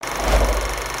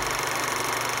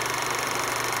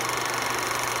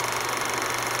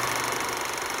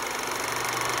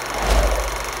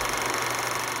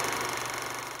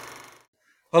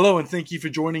Hello, and thank you for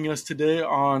joining us today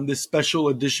on this special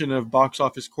edition of Box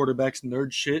Office Quarterbacks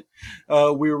Nerd Shit,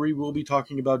 where we will be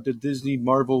talking about the Disney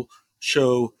Marvel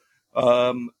show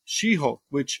She-Hulk,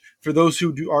 which, for those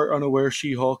who are unaware,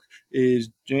 She-Hulk is,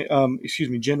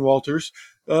 Jen Walters,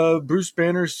 Bruce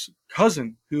Banner's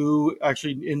cousin, who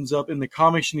actually ends up in the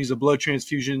comics. She needs a blood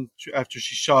transfusion after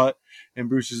she's shot, and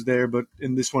Bruce is there, but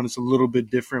in this one it's a little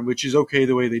bit different, which is okay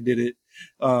the way they did it,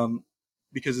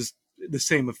 because it's the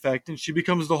same effect, and she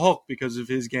becomes the Hulk because of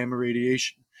his gamma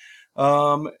radiation.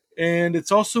 And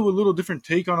it's also a little different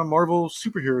take on a Marvel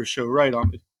superhero show, right,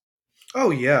 Ahmed? Oh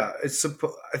yeah,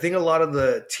 I think a lot of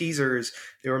the teasers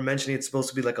they were mentioning it's supposed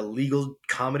to be like a legal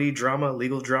comedy drama,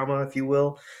 legal drama, if you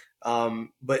will.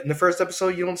 But in the first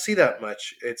episode, you don't see that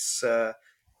much. I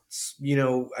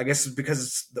guess it's because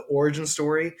it's the origin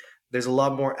story. There's a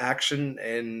lot more action,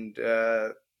 and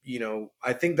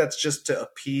I think that's just to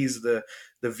appease the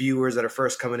viewers that are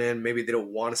first coming in. Maybe they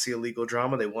don't want to see a legal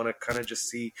drama; they want to kind of just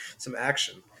see some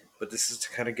action. But this is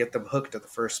to kind of get them hooked at the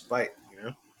first bite.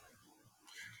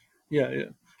 Yeah, yeah.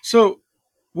 So,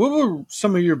 what were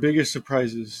some of your biggest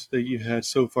surprises that you had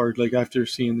so far, like after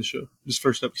seeing the show, this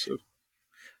first episode?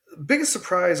 Biggest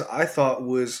surprise I thought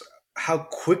was how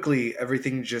quickly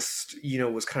everything just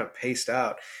was kind of paced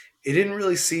out. It didn't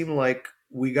really seem like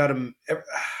we got him.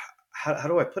 How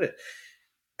do I put it?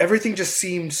 Everything just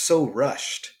seemed so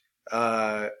rushed.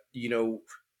 In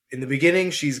the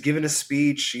beginning, she's given a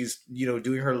speech, she's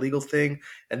doing her legal thing,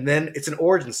 and then it's an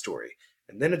origin story,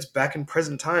 and then it's back in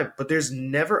present time. But there's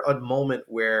never a moment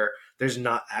where there's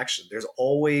not action. There's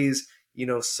always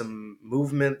some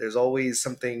movement. There's always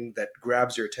something that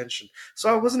grabs your attention.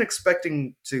 So I wasn't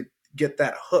expecting to get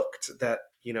that hooked. That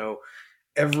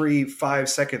every 5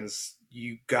 seconds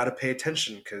you got to pay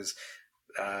attention because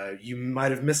you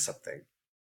might have missed something.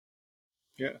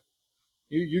 Yeah,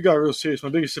 you got real serious. My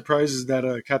biggest surprise is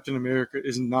that Captain America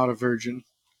is not a virgin.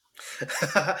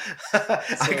 I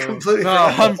completely. No,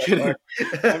 I'm kidding.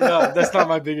 I'm not. That's not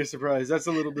my biggest surprise. That's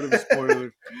a little bit of a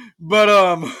spoiler, but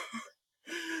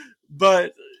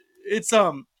it's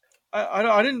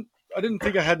I didn't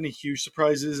think I had any huge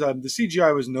surprises. The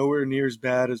CGI was nowhere near as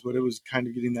bad as what it was kind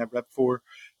of getting that rep for.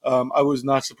 I was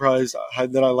not surprised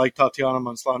that I liked Tatiana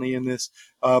Maslany in this.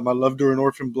 I loved her in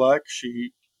Orphan Black.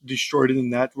 She destroyed it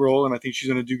in that role, and I think she's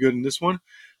going to do good in this one.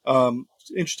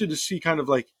 Interested to see kind of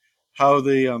like how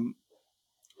they're going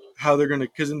to,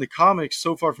 because in the comics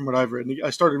so far from what I've read, and I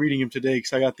started reading them today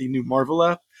because I got the new Marvel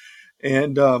app,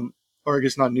 and or I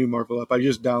guess not new Marvel app. I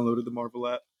just downloaded the Marvel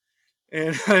app,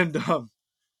 and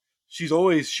she's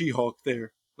always She-Hulk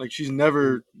there. Like she's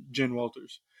never Jen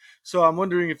Walters. So I'm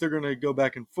wondering if they're going to go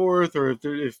back and forth, or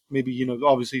if maybe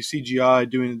obviously CGI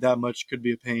doing it that much could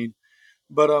be a pain.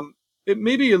 But it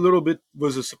maybe a little bit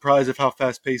was a surprise of how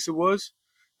fast paced it was,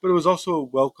 but it was also a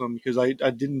welcome because I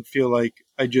didn't feel like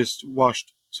I just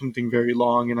watched something very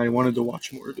long, and I wanted to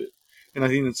watch more of it. And I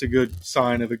think that's a good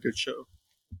sign of a good show.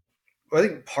 Well, I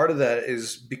think part of that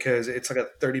is because it's like a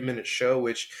 30-minute show,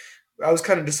 which I was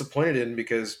kind of disappointed in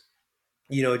because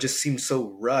it just seemed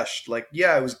so rushed. Like,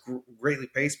 yeah, it was greatly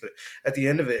paced, but at the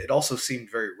end of it, it also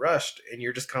seemed very rushed. And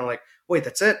you're just kind of like, wait,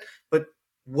 that's it? But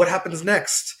what happens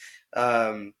next?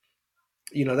 That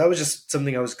was just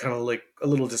something I was kind of like a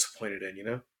little disappointed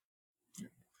in,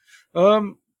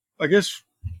 I guess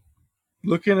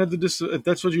looking at if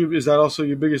that's is that also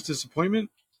your biggest disappointment?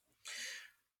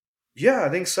 Yeah, I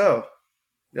think so.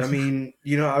 I mean,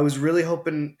 I was really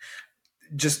hoping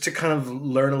just to kind of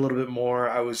learn a little bit more.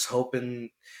 I was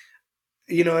hoping,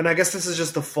 and I guess this is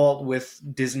just the fault with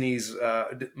Disney's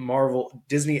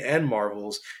Disney and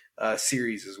Marvel's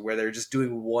series is where they're just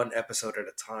doing one episode at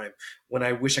a time when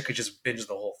I wish I could just binge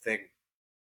the whole thing.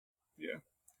 Yeah.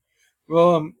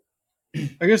 Well,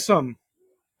 I guess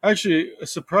actually a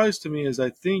surprise to me is I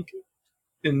think,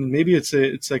 and maybe it's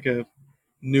like a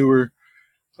newer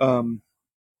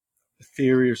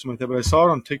theory or something like that, but I saw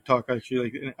it on TikTok actually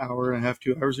like an hour and a half,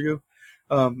 2 hours ago,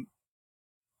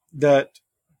 that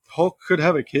Hulk could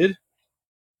have a kid.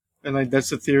 And like that's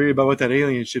the theory about what that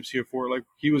alien ship's here for. Like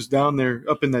he was down there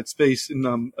up in that space in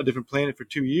a different planet for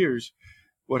 2 years.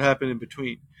 What happened in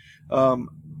between? And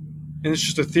it's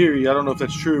just a theory. I don't know if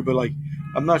that's true, but like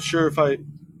I'm not sure if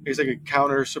it's like a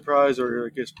counter surprise or I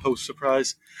guess post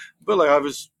surprise. But like I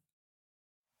was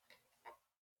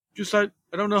just I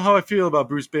don't know how I feel about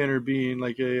Bruce Banner being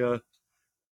like a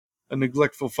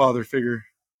neglectful father figure.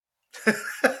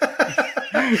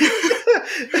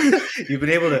 You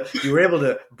were able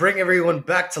to bring everyone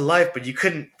back to life, but you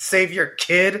couldn't save your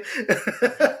kid.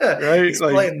 Right?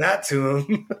 Explain that to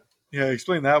him. Yeah,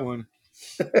 explain that one.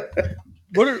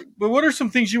 What are some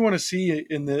things you want to see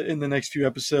in the next few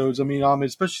episodes? I mean,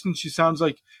 especially since she sounds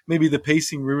like maybe the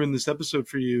pacing ruined this episode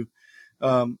for you.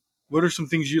 Um, what are some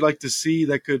things you'd like to see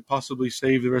that could possibly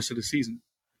save the rest of the season?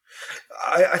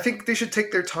 I think they should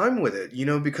take their time with it,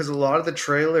 because a lot of the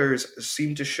trailers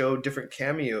seem to show different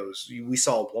cameos. We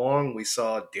saw Wong, we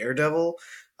saw Daredevil,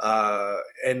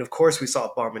 and of course we saw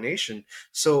Abomination.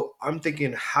 So I'm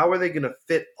thinking, how are they going to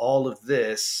fit all of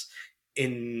this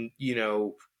in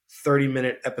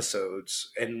 30-minute episodes?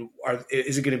 And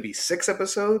is it going to be 6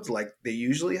 episodes like they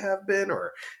usually have been,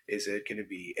 or is it going to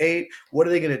be 8? What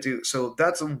are they going to do? So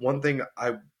that's one thing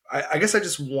I guess I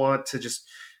just want to just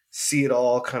see it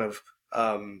all kind of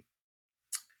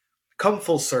come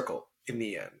full circle in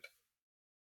the end.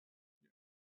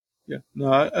 Yeah,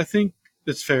 no, I think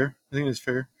that's fair. I think that's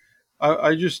fair.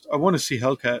 I want to see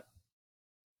Hellcat.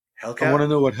 Hellcat? I want to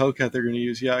know what Hellcat they're going to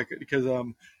use. Yeah, because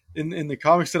in the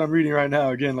comics that I'm reading right now,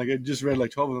 again, like I just read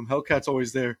like 12 of them, Hellcat's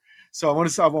always there. So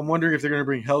I'm wondering if they're going to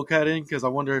bring Hellcat in, because I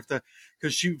wonder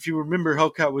because if you remember,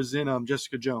 Hellcat was in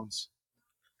Jessica Jones.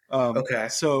 Okay.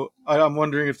 So I'm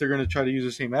wondering if they're going to try to use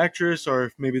the same actress, or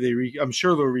if maybe I'm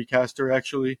sure they'll recast her.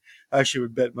 Actually, I actually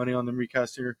would bet money on them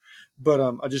recasting her. But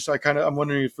I'm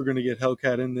wondering if we're going to get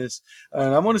Hellcat in this,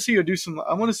 and I want to see her do some.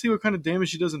 I want to see what kind of damage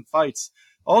she does in fights.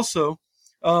 Also,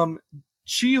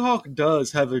 She-Hulk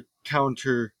does have a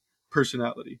counter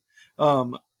personality.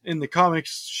 In the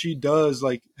comics, she does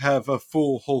like have a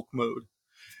full Hulk mode,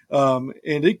 and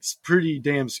it's pretty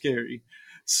damn scary.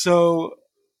 So.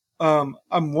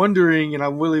 I'm wondering, and I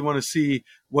really want to see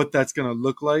what that's going to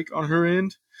look like on her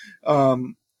end.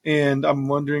 And I'm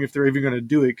wondering if they're even going to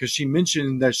do it, because she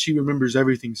mentioned that she remembers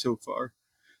everything so far.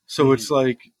 So It's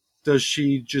like, does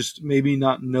she just maybe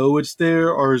not know it's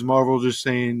there, or is Marvel just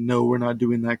saying, no, we're not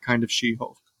doing that kind of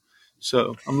She-Hulk?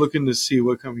 So I'm looking to see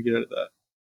what can we get out of that.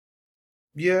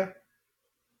 Yeah.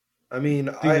 I mean,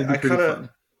 I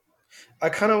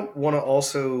kind of want to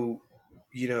also,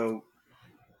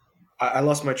 I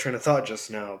lost my train of thought just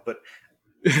now, but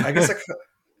I guess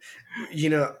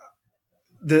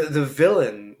the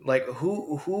villain, like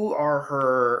who are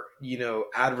her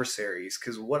adversaries?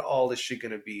 Because what all is she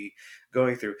going to be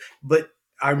going through? But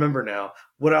I remember now.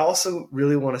 What I also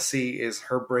really want to see is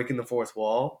her breaking the fourth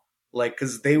wall, like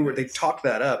because they talked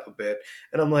that up a bit,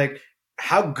 and I'm like,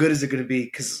 how good is it going to be?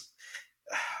 Because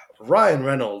Ryan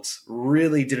Reynolds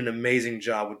really did an amazing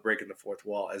job with breaking the fourth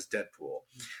wall as Deadpool,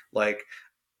 like.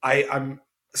 I'm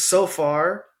so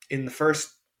far in the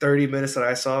first 30 minutes that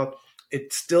I saw,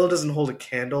 it still doesn't hold a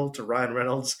candle to Ryan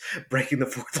Reynolds breaking the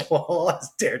fourth wall as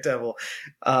Daredevil.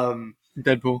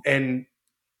 Deadpool. And,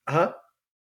 huh?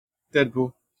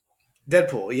 Deadpool,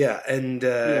 yeah. And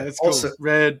yeah, it's also cool.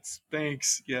 Red,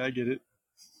 thanks. Yeah, I get it.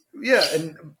 Yeah,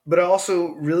 but I also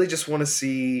really just want to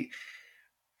see.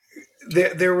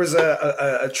 There was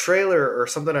a trailer or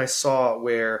something I saw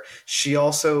where she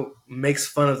also makes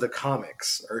fun of the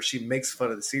comics, or she makes fun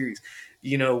of the series,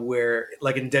 where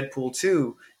like in Deadpool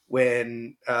 2,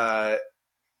 when Ryan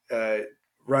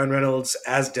Reynolds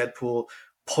as Deadpool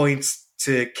points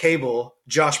to Cable,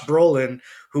 Josh Brolin,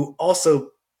 who also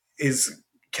is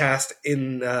cast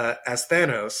in as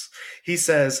Thanos, he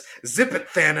says, "Zip it,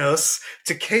 Thanos,"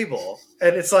 to Cable,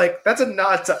 and it's like that's a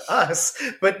nod to us,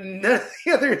 but none of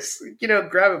the others,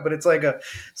 grab it. But it's like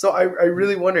so I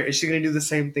really wonder, is she going to do the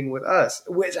same thing with us?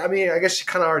 Which I mean, I guess she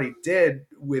kind of already did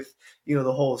with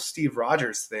the whole Steve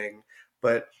Rogers thing,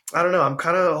 but I don't know. I'm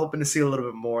kind of hoping to see a little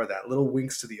bit more of that, little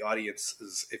winks to the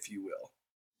audiences, if you will.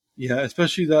 Yeah,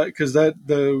 especially that, because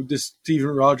this Steven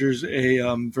Rogers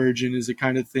virgin is the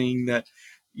kind of thing that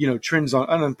trends on,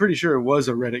 and I'm pretty sure it was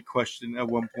a Reddit question at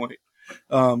one point.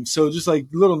 So just like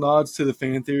little nods to the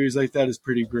fan theories like that is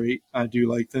pretty great. I do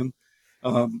like them.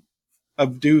 I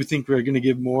do think we're going to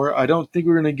get more. I don't think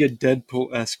we're going to get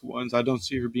Deadpool-esque ones. I don't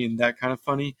see her being that kind of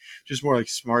funny, just more like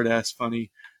smart-ass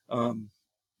funny.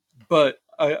 But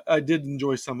I did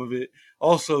enjoy some of it.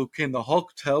 Also, can the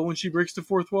Hulk tell when she breaks the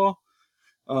fourth wall?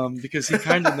 Because he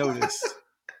kind of noticed.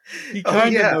 He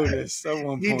kind of noticed at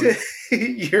one point. He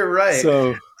did. You're right.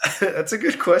 So that's a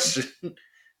good question.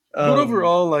 But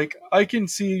overall, like, I can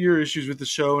see your issues with the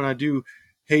show, and I do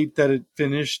hate that it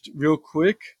finished real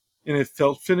quick, and it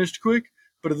felt finished quick.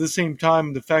 But at the same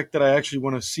time, the fact that I actually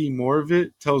want to see more of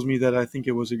it tells me that I think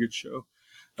it was a good show.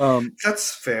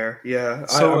 That's fair. Yeah,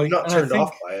 so I'm not turned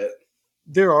off by it.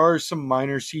 There are some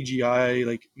minor CGI,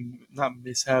 like not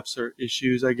mishaps or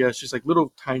issues, I guess, just like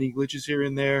little tiny glitches here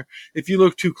and there. If you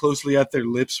look too closely at their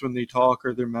lips when they talk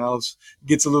or their mouths, it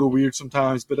gets a little weird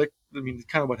sometimes. But I mean, it's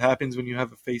kind of what happens when you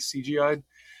have a face CGI'd.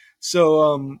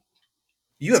 So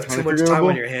You It's have kind too of much time forgivable.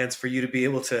 on your hands for you to be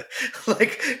able to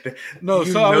like. No,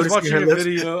 You so I was notice watching your a lips.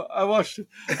 video. I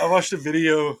watched a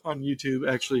video on YouTube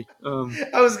actually,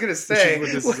 I was gonna which is say,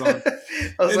 what this is on. I was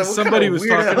And like, what kind somebody of was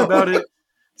talking about weirdo? it.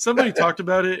 Somebody talked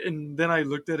about it, and then I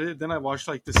looked at it. Then I watched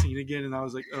like the scene again, and I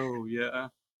was like, "Oh yeah,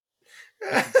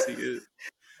 I can see it."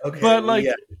 Okay, But well, like,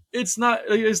 yeah. it's not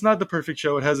the perfect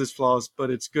show. It has its flaws,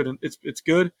 but it's good. And it's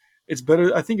good. It's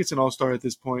better. I think it's an all star at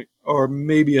this point, or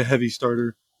maybe a heavy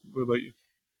starter. What about you?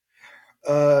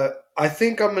 I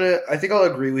think I think I'll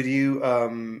agree with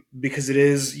you because it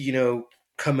is,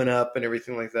 coming up and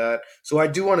everything like that. So I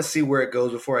do want to see where it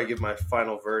goes before I give my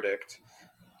final verdict.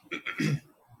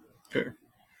 Fair.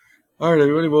 All right,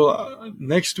 everybody. Well,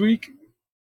 next week,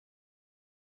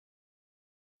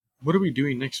 what are we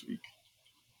doing next week?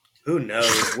 Who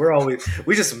knows?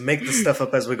 We just make the stuff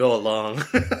up as we go along.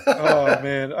 Oh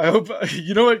man, I hope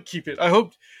you know what. Keep it. I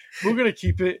hope we're gonna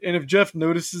keep it. And if Jeff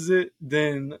notices it,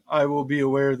 then I will be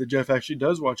aware that Jeff actually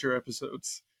does watch our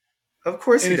episodes. Of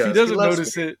course And he if he does. He doesn't loves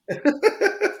notice me.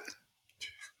 it,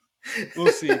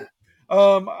 we'll see.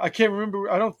 I can't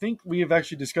remember. I don't think we have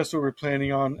actually discussed what we're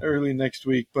planning on early next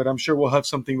week, but I'm sure we'll have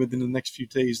something within the next few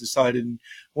days decided. And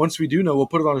once we do know, we'll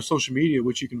put it on our social media,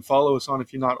 which you can follow us on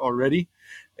if you're not already.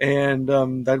 And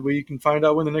that way you can find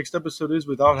out when the next episode is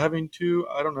without having to,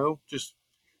 I don't know, just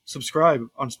subscribe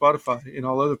on Spotify and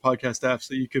all other podcast apps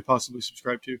that you could possibly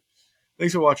subscribe to.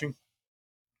 Thanks for watching.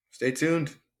 Stay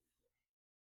tuned.